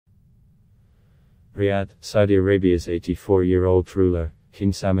Riyadh, Saudi Arabia's 84-year-old ruler,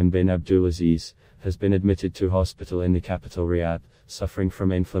 King Salman bin Abdulaziz, has been admitted to hospital in the capital Riyadh, suffering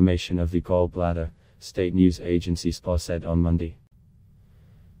from inflammation of the gall bladder, state news agency SPA said on Monday.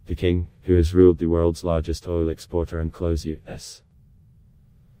 The king, who has ruled the world's largest oil exporter and close U.S.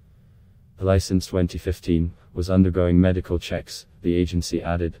 license 2015, was undergoing medical checks, the agency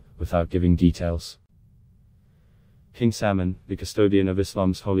added, without giving details. King Salman, the custodian of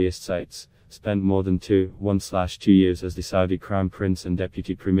Islam's holiest sites, spent more than 2 years as the Saudi crown prince and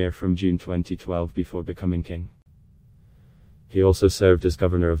deputy premier from June 2012 before becoming king. He also served as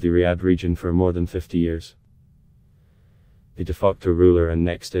governor of the Riyadh region for more than 50 years. The de facto ruler and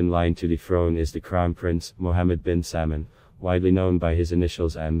next in line to the throne is the crown prince, Mohammed bin Salman, widely known by his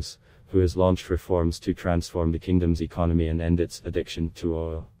initials Ms, who has launched reforms to transform the kingdom's economy and end its addiction to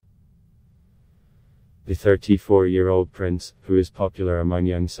oil. The 34-year-old prince, who is popular among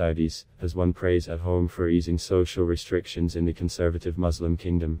young Saudis, has won praise at home for easing social restrictions in the conservative Muslim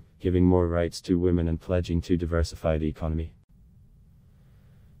kingdom, giving more rights to women and pledging to diversify the economy.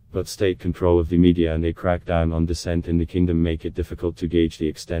 But state control of the media and a crackdown on dissent in the kingdom make it difficult to gauge the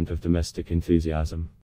extent of domestic enthusiasm.